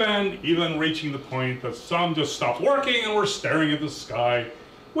deep end, even reaching the point that some just stopped working and were staring at the sky,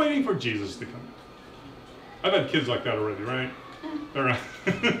 waiting for Jesus to come. I've had kids like that already, right? They're out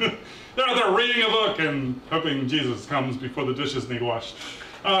there reading a book and hoping Jesus comes before the dishes need washed.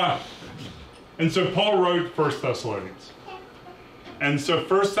 And so Paul wrote 1 Thessalonians. And so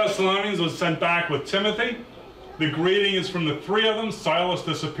 1 Thessalonians was sent back with Timothy. The greeting is from the three of them. Silas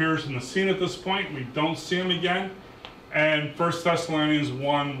disappears from the scene at this point. We don't see him again. And 1 Thessalonians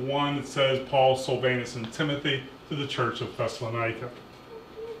 1:1, it says, Paul, Silvanus, and Timothy to the church of Thessalonica.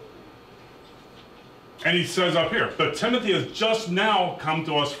 And he says up here, but Timothy has just now come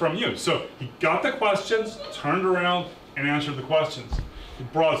to us from you. So he got the questions, turned around, and answered the questions. He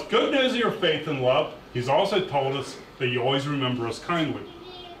brought us good news of your faith and love. He's also told us that you always remember us kindly.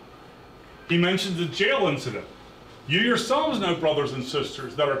 He mentions the jail incident. You yourselves know, brothers and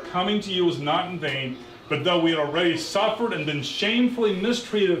sisters, that our coming to you was not in vain, but though we had already suffered and been shamefully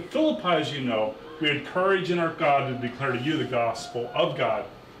mistreated at Philippi, as you know, we had courage in our God to declare to you the gospel of God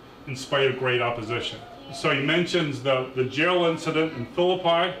in spite of great opposition. So he mentions the jail incident in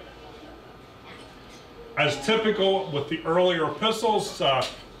Philippi. As typical with the earlier epistles, 1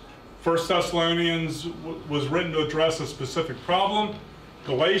 Thessalonians was written to address a specific problem.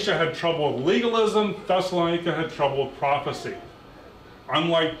 Galatia had trouble with legalism. Thessalonica had trouble with prophecy.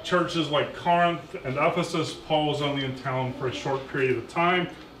 Unlike churches like Corinth and Ephesus, Paul was only in town for a short period of time,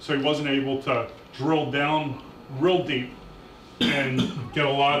 so he wasn't able to drill down real deep and get a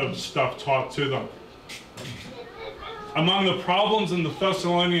lot of stuff taught to them. Among the problems in the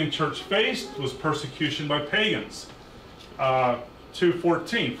Thessalonian church faced was persecution by pagans.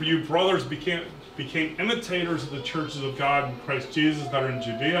 2:14, for you brothers became imitators of the churches of God in Christ Jesus that are in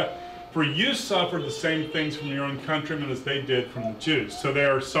Judea, for you suffered the same things from your own countrymen as they did from the Jews. So they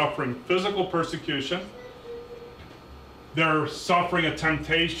are suffering physical persecution. They're suffering a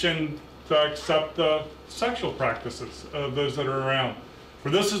temptation to accept the sexual practices of those that are around. For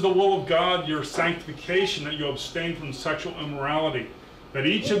this is the will of God, your sanctification, that you abstain from sexual immorality, that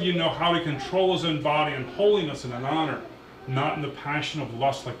each of you know how to control his own body in holiness and in honor, not in the passion of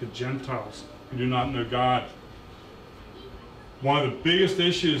lust like the Gentiles who do not know God. One of the biggest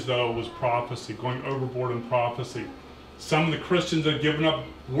issues, though, was prophecy, going overboard in prophecy. Some of the Christians had given up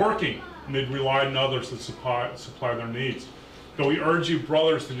working, and they'd relied on others to supply their needs. But we urge you,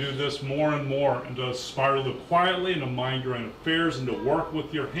 brothers, to do this more and more, and to aspire to live quietly, and to mind your own affairs, and to work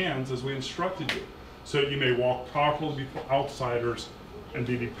with your hands as we instructed you, so that you may walk properly before outsiders and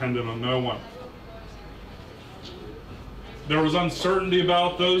be dependent on no one. There was uncertainty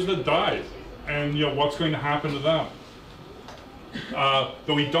about those that died, and what's going to happen to them.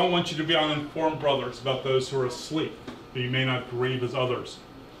 But we don't want you to be uninformed, brothers, about those who are asleep, that you may not grieve as others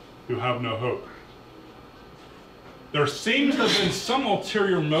who have no hope. There seems to have been some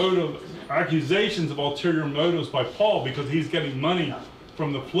ulterior motive, accusations of ulterior motives by Paul, because he's getting money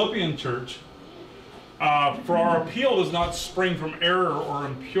from the Philippian church. For our appeal does not spring from error or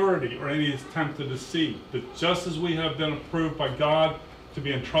impurity or any attempt to deceive, but just as we have been approved by God to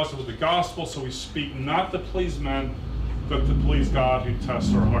be entrusted with the gospel, so we speak not to please men, but to please God who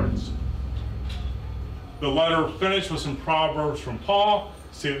tests our hearts. The letter finished with some proverbs from Paul,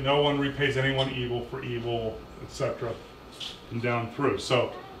 see that no one repays anyone evil for evil, etc., and down through.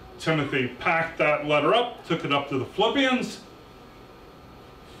 So Timothy packed that letter up, took it up to the Philippians,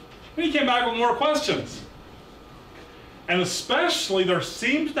 and he came back with more questions. And especially, there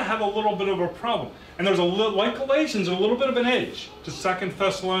seems to have a little bit of a problem. And there's like Galatians, a little bit of an edge to 2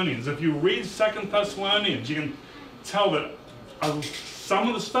 Thessalonians. If you read 2 Thessalonians, you can tell that some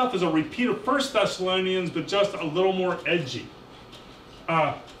of the stuff is a repeat of 1 Thessalonians, but just a little more edgy.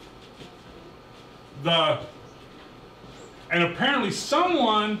 And apparently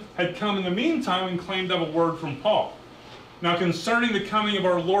someone had come in the meantime and claimed to have a word from Paul. Now, concerning the coming of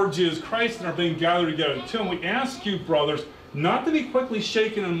our Lord Jesus Christ and our being gathered together to him, we ask you, brothers, not to be quickly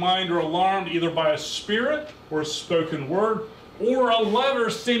shaken in mind or alarmed either by a spirit or a spoken word or a letter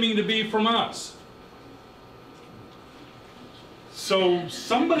seeming to be from us. So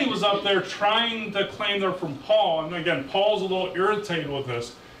somebody was up there trying to claim they're from Paul, and again, Paul's a little irritated with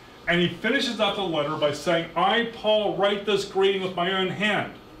this, and he finishes out the letter by saying, I, Paul, write this greeting with my own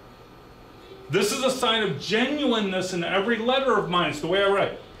hand. This is a sign of genuineness in every letter of mine. It's the way I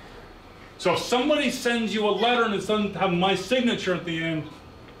write. So if somebody sends you a letter and it doesn't have my signature at the end,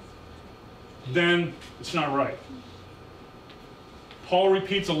 then it's not right. Paul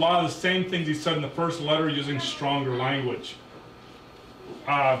repeats a lot of the same things he said in the first letter using stronger language.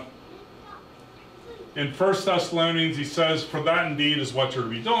 In 1 Thessalonians, he says, "For that indeed is what you're to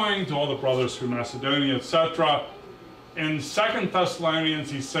be doing to all the brothers through Macedonia," etc. In 2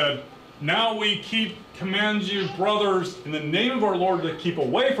 Thessalonians, he said, "Now we command you, brothers, in the name of our Lord, to keep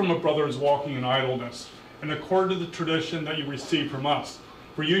away from the brothers walking in idleness, and according to the tradition that you received from us.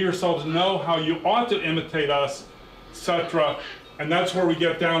 For you yourselves know how you ought to imitate us," etc. And that's where we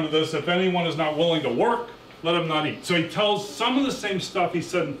get down to this: if anyone is not willing to work, let him not eat. So he tells some of the same stuff he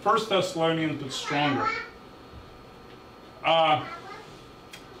said in 1 Thessalonians, but stronger.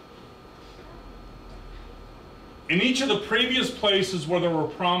 In each of the previous places where there were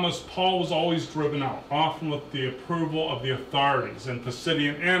promised, Paul was always driven out, often with the approval of the authorities, in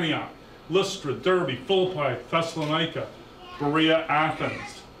Pisidian Antioch, Lystra, Derbe, Philippi, Thessalonica, Berea,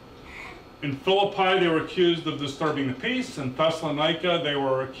 Athens. In Philippi, they were accused of disturbing the peace. In Thessalonica, they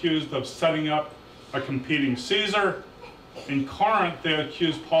were accused of setting up a competing Caesar. In Corinth, they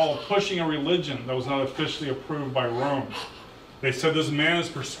accused Paul of pushing a religion that was not officially approved by Rome. They said this man is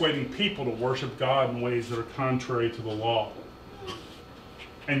persuading people to worship God in ways that are contrary to the law.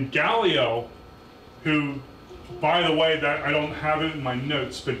 And Gallio, who, by the way, that I don't have it in my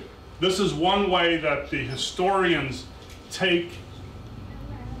notes, but this is one way that the historians take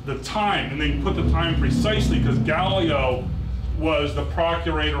the time, and they put the time precisely, because Gallio was the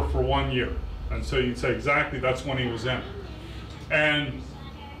procurator for 1 year. And so you'd say exactly that's when he was in. And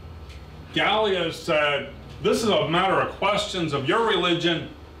Gallio said, "This is a matter of questions of your religion,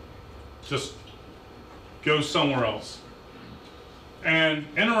 just go somewhere else." And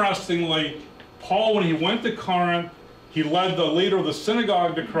interestingly, Paul, when he went to Corinth, he led the leader of the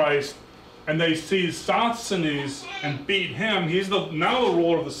synagogue to Christ, and they seized Sosthenes and beat him. He's now the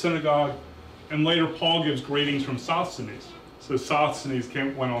ruler of the synagogue, and later Paul gives greetings from Sosthenes. So Sosthenes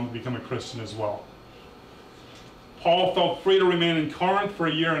went on to become a Christian as well. Paul felt free to remain in Corinth for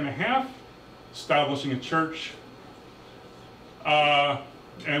 1.5 years, establishing a church.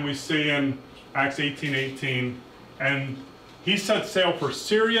 And we see in Acts 18:18, and he set sail for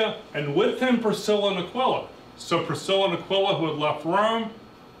Syria, and with him Priscilla and Aquila. So Priscilla and Aquila, who had left Rome,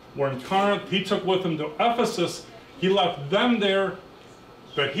 were in Corinth. He took with him to Ephesus. He left them there,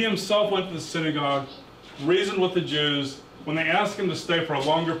 but he himself went to the synagogue, reasoned with the Jews. When they asked him to stay for a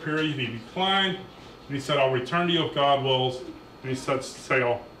longer period, he declined, and he said, "I'll return to you if God wills." And he set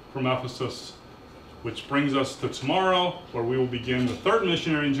sail from Ephesus, which brings us to tomorrow, where we will begin the 3rd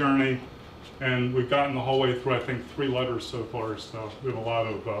missionary journey. And we've gotten the whole way through, I think, 3 letters so far, so we have a lot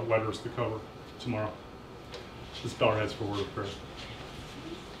of letters to cover tomorrow. Let's bow our heads for a word of prayer.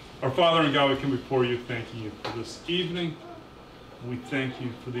 Our Father in God, we come before you thanking you for this evening. We thank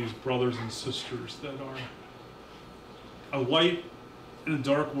you for these brothers and sisters that are a light in a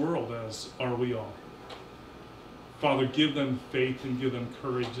dark world, as are we all. Father, give them faith and give them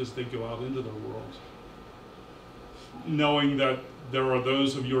courage as they go out into their world, knowing that there are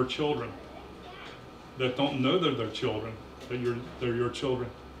those of your children that don't know they're their children, that they're your children,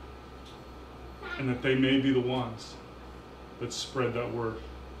 and that they may be the ones that spread that word.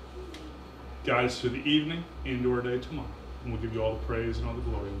 Guide us through the evening into our day tomorrow, and we'll give you all the praise and all the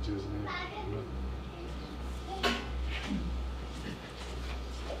glory in Jesus' name. Amen.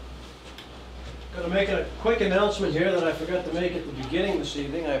 Going to make a quick announcement here that I forgot to make at the beginning this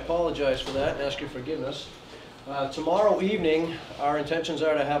evening. I apologize for that and ask your forgiveness. Tomorrow evening, our intentions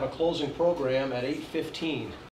are to have a closing program at 8:15.